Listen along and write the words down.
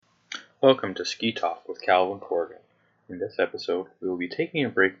Welcome to Ski Talk with Calvin Corrigan. In this episode, we will be taking a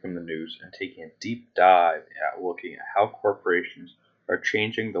break from the news and taking a deep dive at looking at how corporations are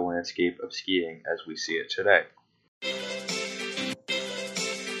changing the landscape of skiing as we see it today.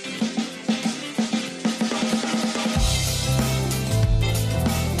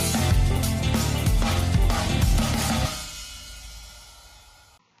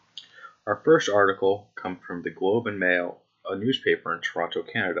 Our first article comes from the Globe and Mail, a newspaper in Toronto,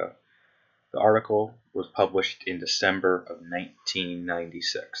 Canada. The article was published in December of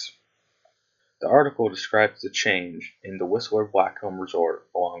 1996. The article describes the change in the Whistler Blackcomb Resort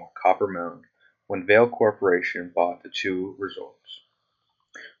along with Copper Mountain when Vail Corporation bought the two resorts.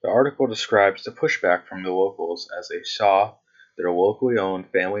 The article describes the pushback from the locals as they saw their locally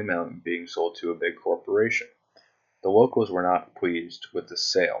owned family mountain being sold to a big corporation. The locals were not pleased with the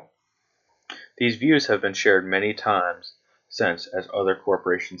sale. These views have been shared many times since as other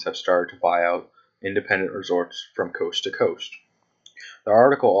corporations have started to buy out independent resorts from coast to coast. The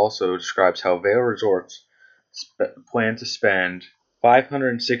article also describes how Vail Resorts plan to spend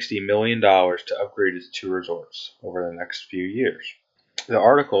 $560 million to upgrade its two resorts over the next few years. The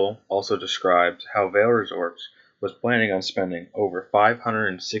article also describes how Vail Resorts was planning on spending over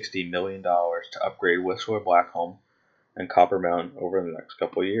 $560 million to upgrade Whistler Blackcomb and Copper Mountain over the next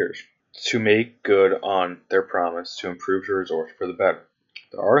couple of years to make good on their promise to improve the resorts for the better.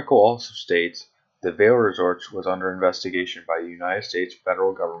 The article also states that Vail Resorts was under investigation by the United States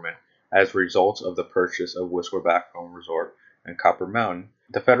federal government as a result of the purchase of Whistler Blackcomb Resort and Copper Mountain.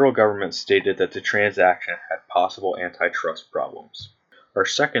 The federal government stated that the transaction had possible antitrust problems. Our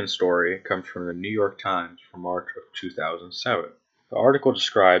second story comes from the New York Times from March of 2007. The article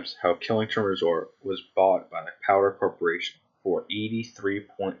describes how Killington Resort was bought by the Powder Corporation for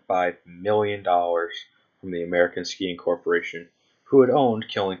 $83.5 million from the American Skiing Corporation, who had owned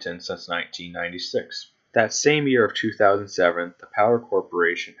Killington since 1996. That same year of 2007, the Powder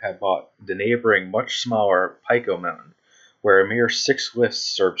Corporation had bought the neighboring much smaller Pico Mountain, where a mere 6 lifts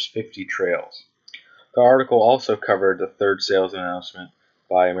serves 50 trails. The article also covered the third sales announcement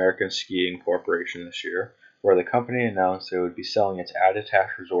by American Skiing Corporation this year, where the company announced it would be selling its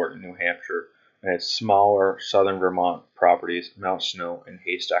Attitash Resort in New Hampshire and its smaller southern Vermont properties, Mount Snow and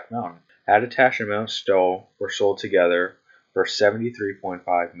Haystack Mountain. Attitash and Mount Stowe were sold together for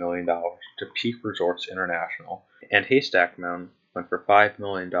 $73.5 million to Peak Resorts International, and Haystack Mountain went for $5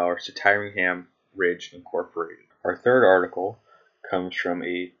 million to Tyringham Ridge Incorporated. Our third article comes from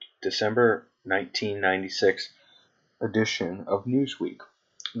a December 1996 edition of Newsweek.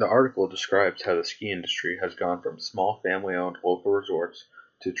 The article describes how the ski industry has gone from small family-owned local resorts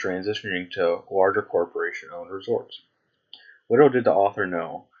to transitioning to larger corporation-owned resorts. Little did the author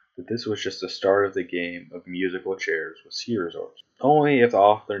know that this was just the start of the game of musical chairs with ski resorts. Only if the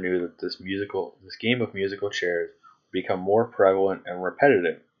author knew that this game of musical chairs would become more prevalent and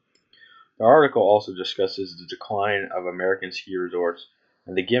repetitive. The article also discusses the decline of American ski resorts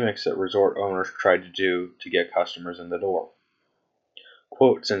and the gimmicks that resort owners tried to do to get customers in the door.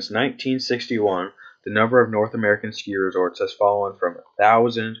 Quote, since 1961, the number of North American ski resorts has fallen from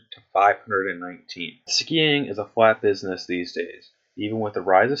 1,000 to 519. Skiing is a flat business these days, even with the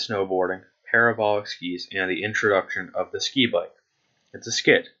rise of snowboarding, parabolic skis, and the introduction of the ski bike. It's a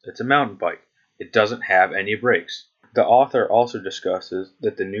skid. It's a mountain bike. It doesn't have any brakes. The author also discusses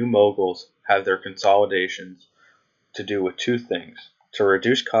that the new moguls have their consolidations to do with two things: to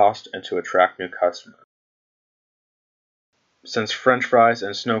reduce cost and to attract new customers. Since French fries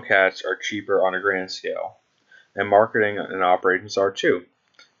and snowcats are cheaper on a grand scale, and marketing and operations are too,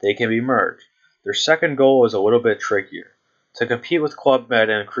 they can be merged. Their second goal is a little bit trickier. To compete with Club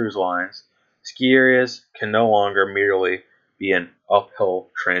Med and cruise lines, ski areas can no longer merely be an uphill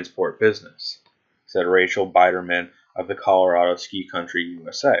transport business, said Rachel Biderman of the Colorado Ski Country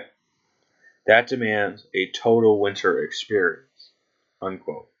USA. That demands a total winter experience,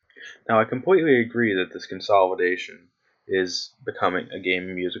 unquote. Now, I completely agree that this consolidation is becoming a game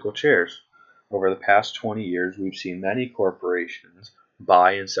of musical chairs. Over the past 20 years, we've seen many corporations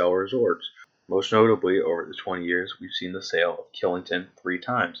buy and sell resorts. Most notably, over the 20 years, we've seen the sale of Killington 3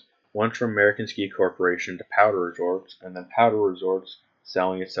 times. Once from American Ski Corporation to Powder Resorts, and then Powder Resorts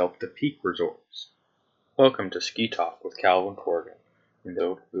selling itself to Peak Resorts. Welcome to Ski Talk with Calvin Corrigan. And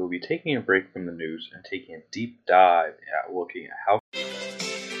we will be taking a break from the news and taking a deep dive at looking at how